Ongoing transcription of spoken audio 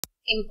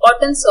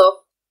Importance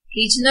of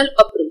regional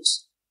approach.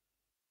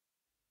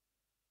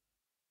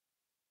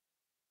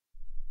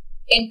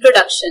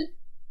 Introduction.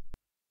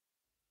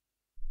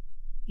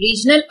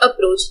 Regional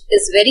approach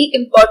is very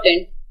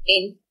important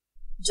in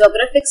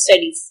geographic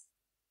studies.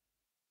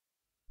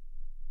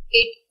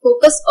 It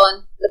focuses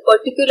on the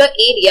particular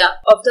area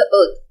of the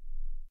earth.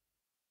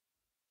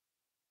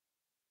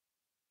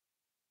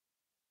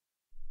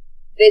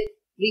 With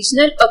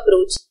regional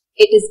approach,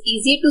 it is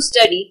easy to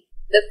study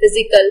the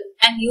physical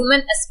and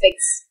human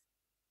aspects.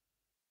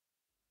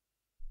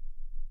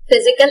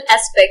 Physical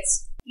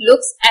aspects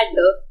looks at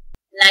the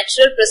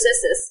natural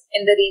processes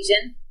in the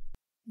region.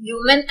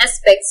 Human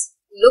aspects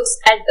looks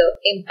at the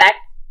impact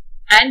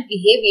and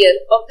behavior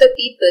of the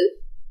people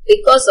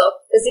because of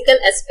physical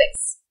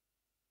aspects.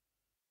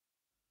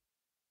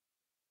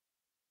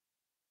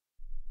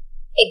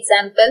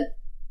 Example,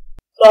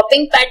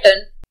 cropping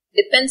pattern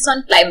depends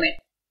on climate.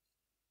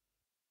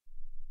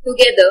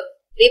 Together,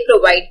 they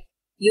provide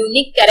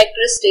unique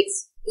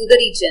characteristics to the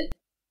region.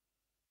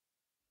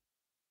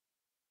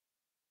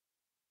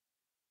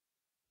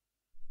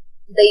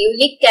 The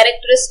unique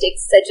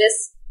characteristics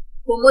suggest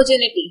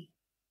homogeneity.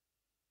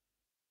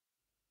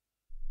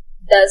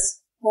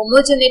 Thus,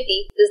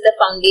 homogeneity is the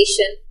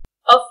foundation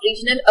of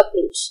regional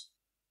approach.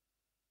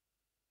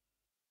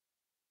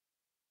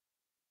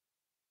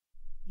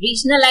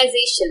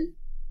 Regionalization.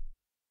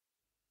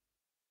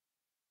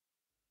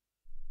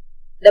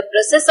 The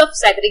process of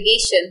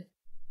segregation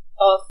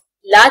of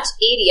large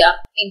area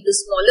into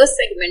smaller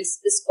segments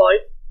is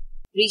called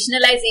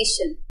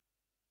regionalization.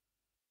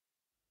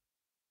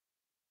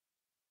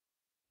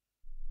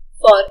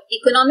 For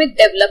economic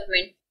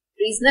development,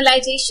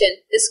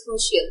 regionalization is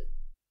crucial.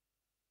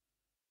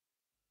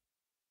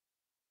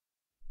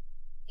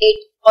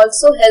 It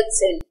also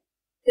helps in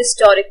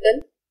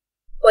historical,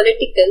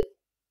 political,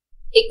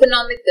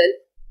 economical,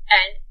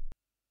 and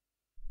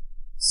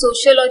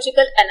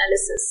sociological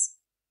analysis.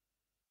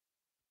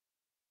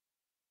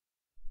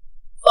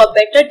 For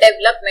better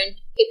development,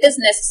 it is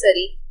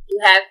necessary to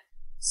have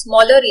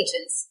smaller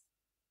regions.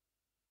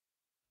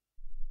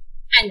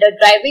 And the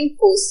driving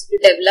force to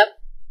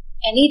develop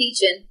any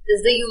region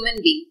is the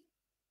human being.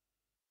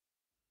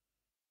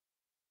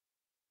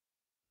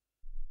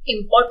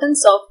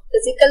 Importance of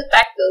physical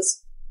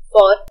factors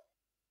for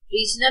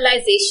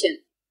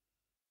regionalization.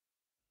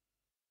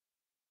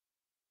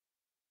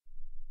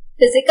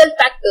 Physical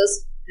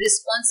factors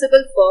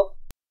responsible for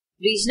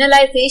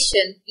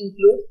regionalization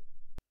include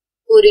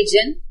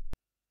origin,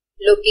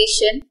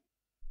 location,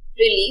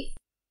 relief,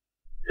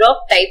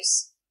 rock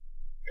types,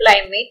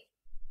 climate,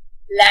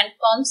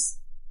 landforms,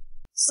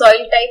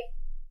 soil type,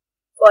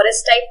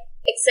 forest type,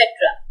 etc.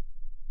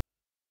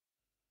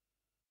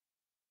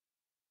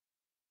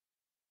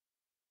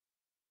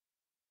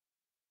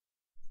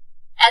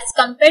 As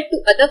compared to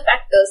other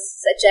factors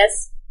such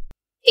as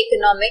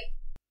economic,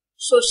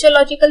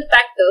 sociological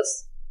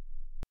factors,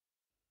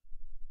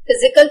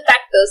 physical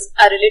factors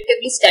are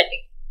relatively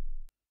static.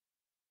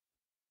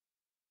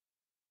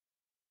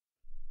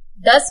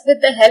 Thus, with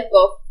the help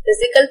of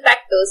physical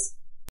factors,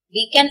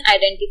 we can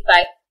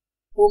identify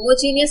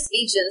homogeneous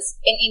regions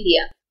in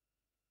India.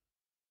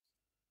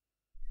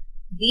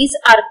 These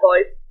are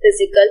called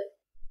physical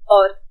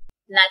or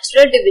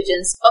natural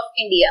divisions of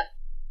India.